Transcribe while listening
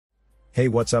Hey,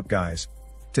 what's up guys?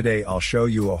 Today I'll show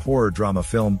you a horror drama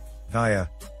film, GAIA.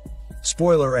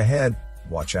 Spoiler ahead,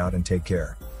 watch out and take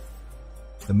care.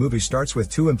 The movie starts with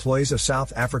two employees of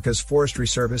South Africa's Forestry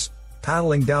Service,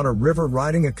 paddling down a river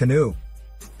riding a canoe.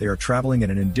 They are traveling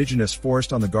in an indigenous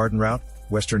forest on the Garden Route,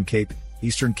 Western Cape,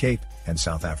 Eastern Cape, and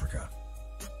South Africa.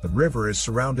 The river is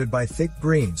surrounded by thick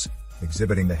greens,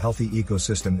 exhibiting the healthy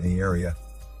ecosystem in the area.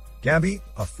 Gabby,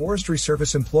 a Forestry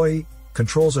Service employee,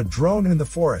 controls a drone in the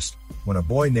forest, when a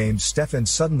boy named Stefan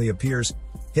suddenly appears,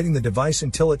 hitting the device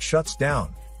until it shuts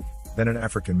down. Then an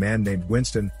African man named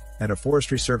Winston and a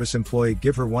Forestry Service employee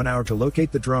give her 1 hour to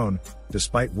locate the drone,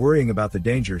 despite worrying about the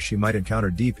danger she might encounter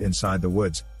deep inside the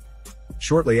woods.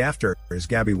 Shortly after, as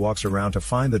Gabby walks around to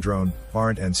find the drone,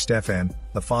 Barnt and Stefan,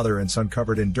 the father and son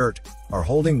covered in dirt, are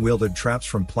holding wielded traps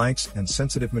from planks and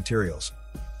sensitive materials.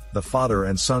 The father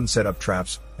and son set up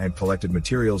traps and collected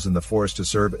materials in the forest to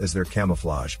serve as their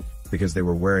camouflage, because they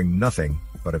were wearing nothing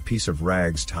but a piece of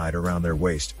rags tied around their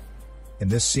waist. In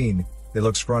this scene, they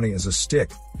look scrawny as a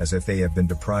stick, as if they have been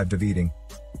deprived of eating.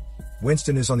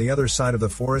 Winston is on the other side of the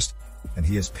forest, and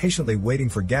he is patiently waiting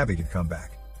for Gabby to come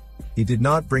back. He did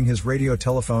not bring his radio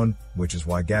telephone, which is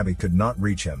why Gabby could not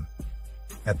reach him.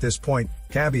 At this point,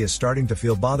 Gabby is starting to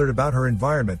feel bothered about her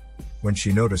environment, when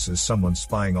she notices someone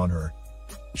spying on her.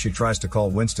 She tries to call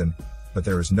Winston, but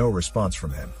there is no response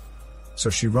from him. So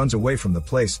she runs away from the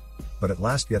place, but at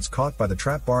last gets caught by the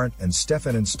trap Barnt and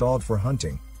Stefan installed for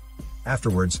hunting.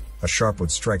 Afterwards, a sharp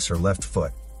wood strikes her left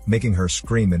foot, making her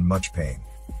scream in much pain.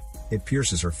 It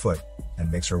pierces her foot, and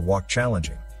makes her walk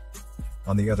challenging.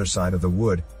 On the other side of the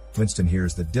wood, Winston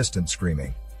hears the distant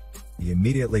screaming. He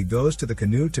immediately goes to the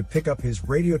canoe to pick up his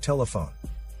radio telephone.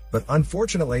 But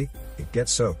unfortunately, it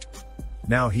gets soaked.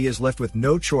 Now he is left with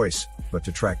no choice but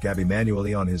to track Gabby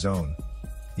manually on his own.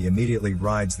 He immediately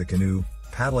rides the canoe,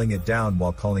 paddling it down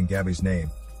while calling Gabby's name.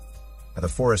 At the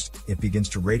forest, it begins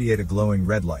to radiate a glowing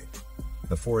red light.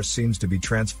 The forest seems to be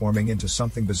transforming into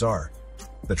something bizarre.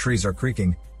 The trees are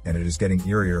creaking, and it is getting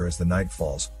eerier as the night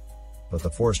falls. But the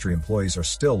forestry employees are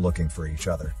still looking for each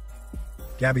other.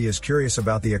 Gabby is curious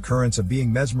about the occurrence of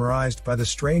being mesmerized by the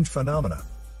strange phenomena.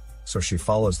 So she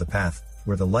follows the path,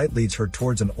 where the light leads her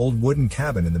towards an old wooden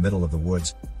cabin in the middle of the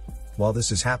woods. While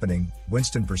this is happening,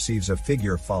 Winston perceives a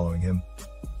figure following him.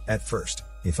 At first,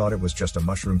 he thought it was just a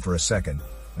mushroom for a second,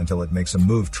 until it makes a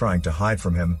move trying to hide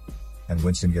from him, and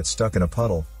Winston gets stuck in a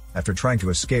puddle, after trying to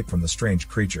escape from the strange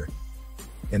creature.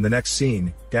 In the next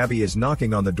scene, Gabby is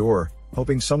knocking on the door,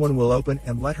 hoping someone will open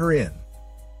and let her in.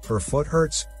 Her foot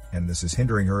hurts, and this is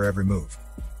hindering her every move.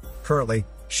 Currently,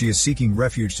 she is seeking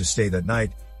refuge to stay that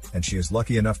night, and she is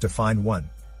lucky enough to find one.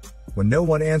 When no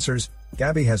one answers,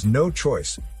 Gabby has no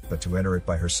choice but to enter it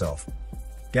by herself.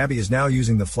 Gabby is now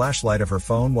using the flashlight of her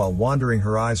phone while wandering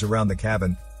her eyes around the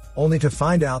cabin, only to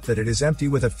find out that it is empty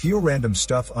with a few random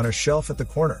stuff on a shelf at the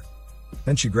corner.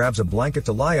 Then she grabs a blanket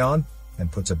to lie on,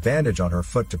 and puts a bandage on her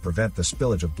foot to prevent the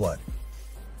spillage of blood.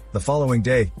 The following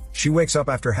day, she wakes up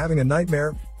after having a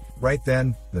nightmare. Right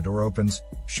then, the door opens,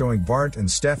 showing Barnt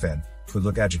and Stefan, who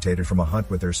look agitated from a hunt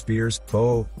with their spears,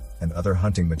 bow, and other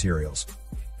hunting materials.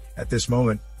 At this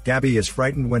moment, Gabby is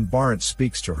frightened when Barnt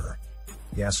speaks to her.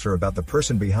 He asks her about the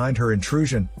person behind her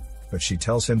intrusion, but she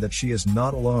tells him that she is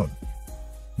not alone.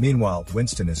 Meanwhile,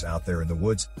 Winston is out there in the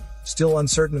woods, still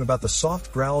uncertain about the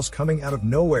soft growls coming out of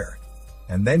nowhere.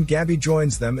 And then Gabby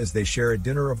joins them as they share a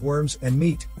dinner of worms and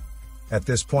meat. At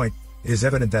this point, it is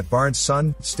evident that Barnt's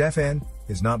son, Stefan,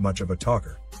 is not much of a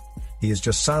talker. He is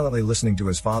just silently listening to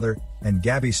his father, and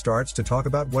Gabby starts to talk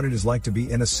about what it is like to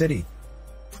be in a city.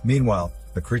 Meanwhile,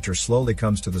 the creature slowly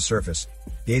comes to the surface,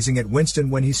 gazing at Winston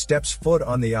when he steps foot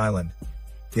on the island.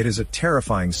 It is a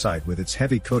terrifying sight with its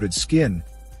heavy coated skin,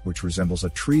 which resembles a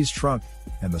tree's trunk,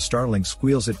 and the startling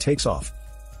squeals it takes off.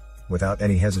 Without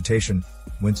any hesitation,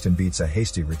 Winston beats a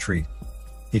hasty retreat.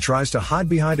 He tries to hide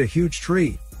behind a huge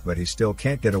tree, but he still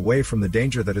can't get away from the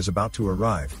danger that is about to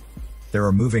arrive. There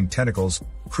are moving tentacles,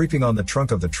 creeping on the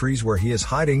trunk of the trees where he is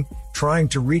hiding, trying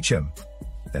to reach him.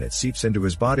 Then it seeps into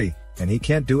his body, and he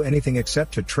can't do anything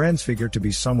except to transfigure to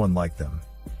be someone like them.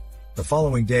 The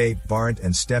following day, Barnt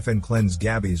and Stefan cleanse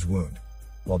Gabby's wound.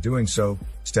 While doing so,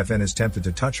 Stefan is tempted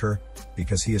to touch her,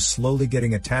 because he is slowly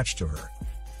getting attached to her.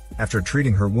 After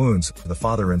treating her wounds, the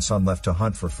father and son left to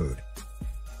hunt for food.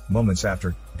 Moments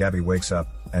after, Gabby wakes up,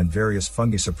 and various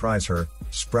fungi surprise her,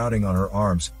 sprouting on her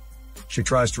arms. She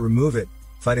tries to remove it,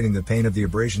 fighting the pain of the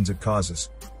abrasions it causes.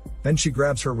 Then she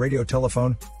grabs her radio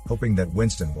telephone, hoping that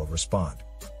Winston will respond.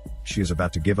 She is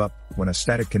about to give up, when a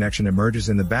static connection emerges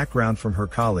in the background from her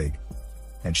colleague.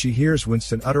 And she hears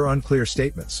Winston utter unclear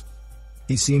statements.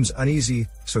 He seems uneasy,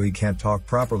 so he can't talk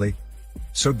properly,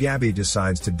 So Gabby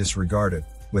decides to disregard it,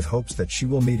 with hopes that she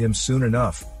will meet him soon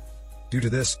enough. Due to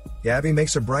this, Gabby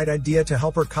makes a bright idea to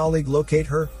help her colleague locate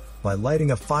her by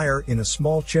lighting a fire in a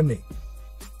small chimney.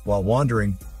 While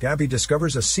wandering, Gabby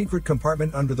discovers a secret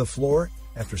compartment under the floor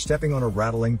after stepping on a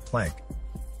rattling plank.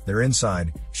 There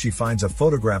inside, she finds a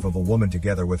photograph of a woman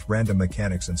together with random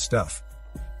mechanics and stuff.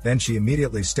 Then she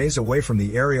immediately stays away from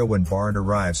the area when Barnt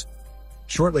arrives.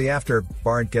 Shortly after,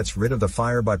 Barnt gets rid of the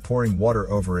fire by pouring water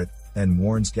over it, and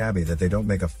warns Gabby that they don't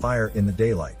make a fire in the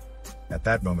daylight. At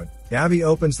that moment, Gabby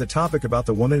opens the topic about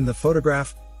the woman in the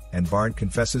photograph, and Barnt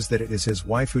confesses that it is his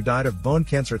wife who died of bone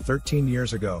cancer 13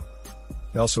 years ago.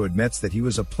 He also admits that he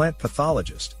was a plant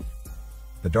pathologist.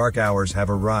 The dark hours have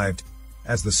arrived.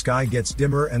 As the sky gets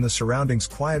dimmer and the surroundings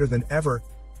quieter than ever,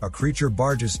 a creature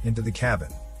barges into the cabin.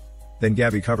 Then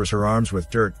Gabby covers her arms with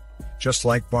dirt, just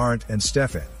like Barnt and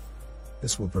Stefan.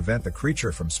 This will prevent the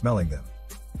creature from smelling them.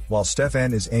 While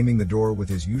Stefan is aiming the door with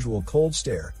his usual cold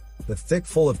stare, the thick,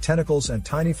 full of tentacles and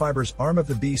tiny fibers arm of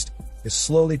the beast is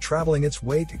slowly traveling its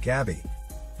way to Gabby.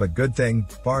 But good thing,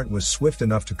 Barnt was swift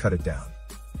enough to cut it down.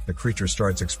 The creature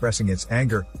starts expressing its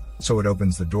anger, so it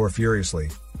opens the door furiously,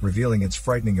 revealing its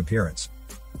frightening appearance.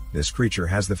 This creature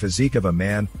has the physique of a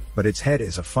man, but its head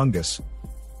is a fungus.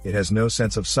 It has no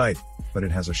sense of sight, but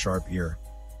it has a sharp ear.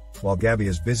 While Gabby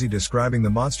is busy describing the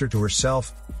monster to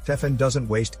herself, Stefan doesn't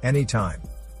waste any time.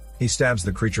 He stabs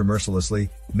the creature mercilessly,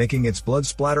 making its blood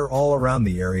splatter all around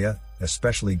the area,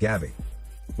 especially Gabby.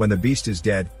 When the beast is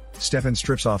dead, Stefan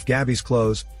strips off Gabby's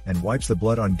clothes and wipes the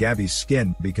blood on Gabby's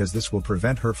skin because this will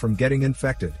prevent her from getting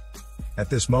infected. At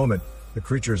this moment, the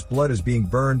creature's blood is being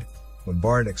burned, when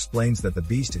Barnt explains that the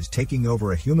beast is taking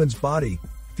over a human's body,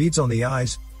 feeds on the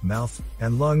eyes, mouth,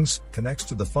 and lungs, connects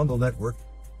to the fungal network,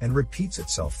 and repeats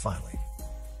itself finally.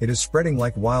 It is spreading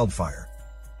like wildfire.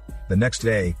 The next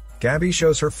day, Gabby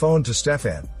shows her phone to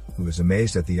Stefan, who is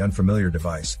amazed at the unfamiliar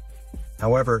device.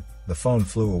 However, the phone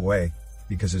flew away,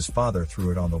 because his father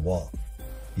threw it on the wall.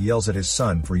 He yells at his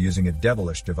son for using a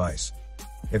devilish device.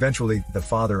 Eventually, the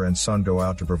father and son go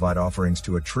out to provide offerings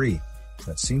to a tree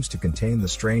that seems to contain the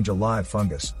strange alive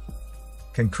fungus.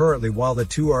 Concurrently, while the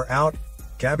two are out,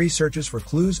 Gabby searches for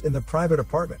clues in the private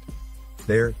apartment.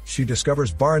 There, she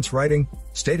discovers Barnt's writing,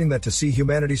 stating that to see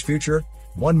humanity's future,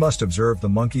 one must observe the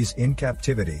monkeys in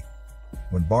captivity.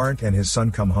 When Barnt and his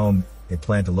son come home, they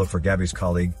plan to look for Gabby's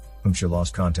colleague, whom she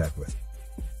lost contact with.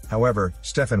 However,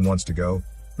 Stefan wants to go,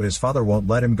 but his father won't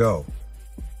let him go.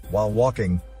 While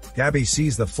walking, Gabby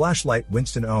sees the flashlight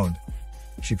Winston owned.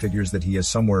 She figures that he is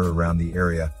somewhere around the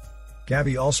area.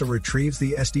 Gabby also retrieves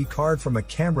the SD card from a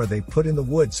camera they put in the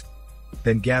woods.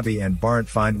 Then Gabby and Barnt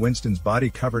find Winston's body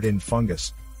covered in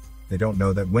fungus. They don't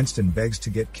know that Winston begs to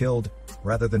get killed,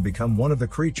 rather than become one of the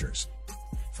creatures.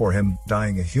 For him,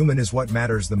 dying a human is what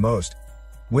matters the most.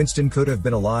 Winston could have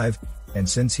been alive, and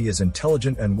since he is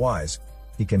intelligent and wise,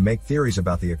 he can make theories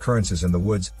about the occurrences in the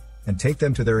woods, and take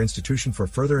them to their institution for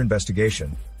further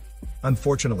investigation.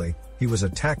 Unfortunately, he was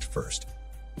attacked first.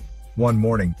 One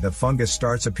morning, the fungus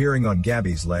starts appearing on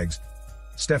Gabby's legs.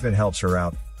 Stefan helps her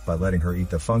out by letting her eat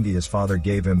the fungi his father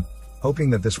gave him, hoping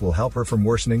that this will help her from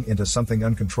worsening into something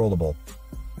uncontrollable.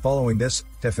 Following this,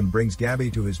 Stefan brings Gabby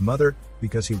to his mother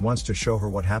because he wants to show her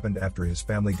what happened after his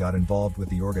family got involved with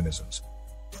the organisms.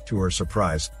 To her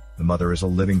surprise, the mother is a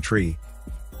living tree.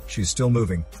 She's still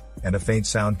moving, and a faint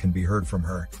sound can be heard from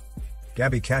her.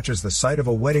 Gabby catches the sight of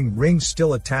a wedding ring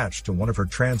still attached to one of her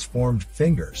transformed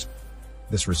fingers.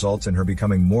 This results in her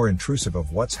becoming more intrusive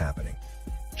of what's happening.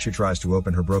 She tries to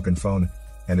open her broken phone,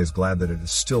 and is glad that it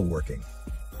is still working.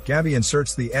 Gabby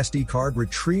inserts the SD card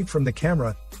retrieved from the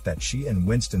camera that she and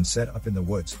Winston set up in the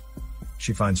woods.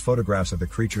 She finds photographs of the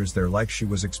creatures there like she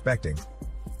was expecting.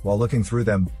 While looking through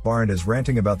them, Barnt is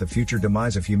ranting about the future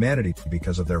demise of humanity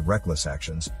because of their reckless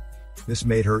actions. This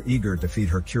made her eager to feed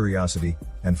her curiosity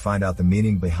and find out the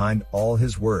meaning behind all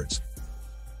his words.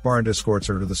 Barnt escorts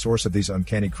her to the source of these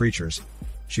uncanny creatures.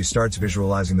 She starts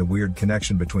visualizing the weird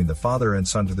connection between the father and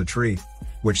son to the tree,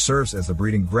 which serves as the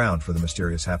breeding ground for the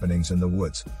mysterious happenings in the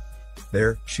woods.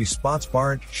 There, she spots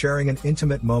Barnt sharing an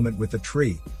intimate moment with the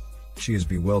tree. She is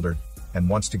bewildered, and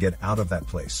wants to get out of that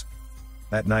place.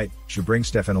 That night, she brings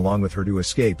Stefan along with her to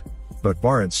escape, but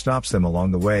Barnt stops them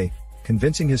along the way,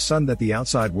 convincing his son that the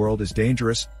outside world is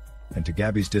dangerous, and to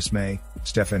Gabby's dismay,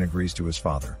 Stefan agrees to his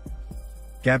father.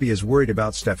 Gabby is worried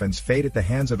about Stefan's fate at the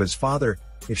hands of his father,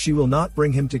 if she will not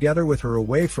bring him together with her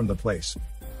away from the place.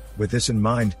 With this in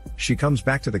mind, she comes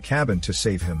back to the cabin to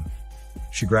save him.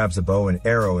 She grabs a bow and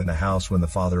arrow in the house when the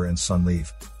father and son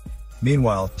leave.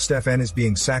 Meanwhile, Stefan is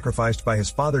being sacrificed by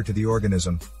his father to the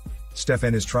organism.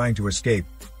 Stefan is trying to escape,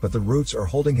 but the roots are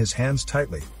holding his hands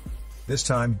tightly. This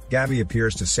time, Gabby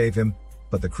appears to save him,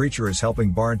 but the creature is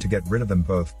helping Barn to get rid of them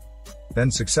both.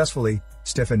 Then successfully,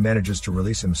 Stefan manages to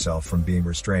release himself from being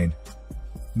restrained.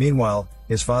 Meanwhile,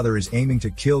 his father is aiming to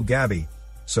kill Gabby,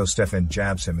 so Stefan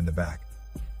jabs him in the back.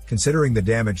 Considering the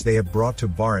damage they have brought to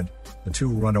Barn, the two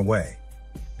run away.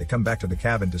 They come back to the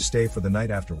cabin to stay for the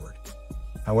night afterward.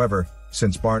 However,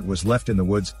 since Barn was left in the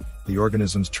woods, the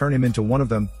organisms turn him into one of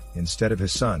them, instead of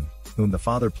his son, whom the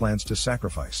father plans to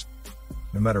sacrifice.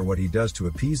 No matter what he does to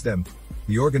appease them,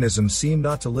 the organisms seem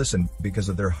not to listen because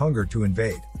of their hunger to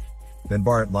invade. Then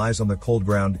Bart lies on the cold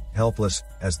ground, helpless,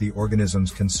 as the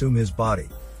organisms consume his body.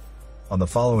 On the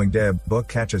following day, a book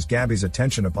catches Gabby's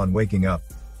attention upon waking up.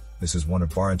 This is one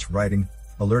of Bart's writing,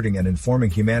 alerting and informing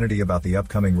humanity about the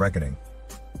upcoming reckoning.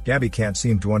 Gabby can't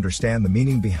seem to understand the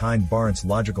meaning behind Bart's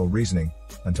logical reasoning,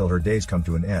 until her days come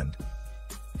to an end.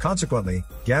 Consequently,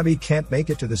 Gabby can't make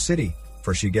it to the city,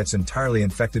 for she gets entirely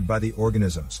infected by the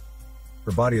organisms.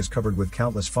 Her body is covered with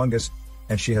countless fungus,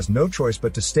 and she has no choice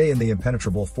but to stay in the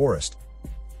impenetrable forest.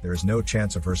 There is no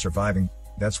chance of her surviving,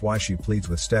 that's why she pleads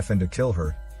with Stefan to kill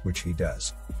her, which he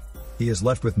does. He is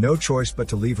left with no choice but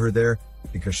to leave her there,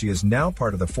 because she is now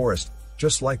part of the forest,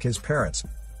 just like his parents.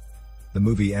 The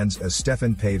movie ends as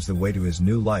Stefan paves the way to his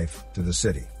new life, to the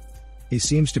city. He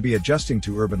seems to be adjusting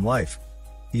to urban life.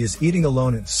 He is eating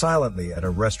alone and silently at a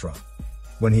restaurant.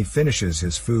 When he finishes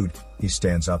his food, he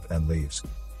stands up and leaves.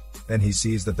 Then he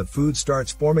sees that the food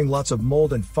starts forming lots of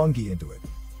mold and fungi into it.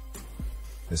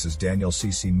 This is Daniel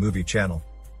CC Movie Channel.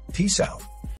 Peace out.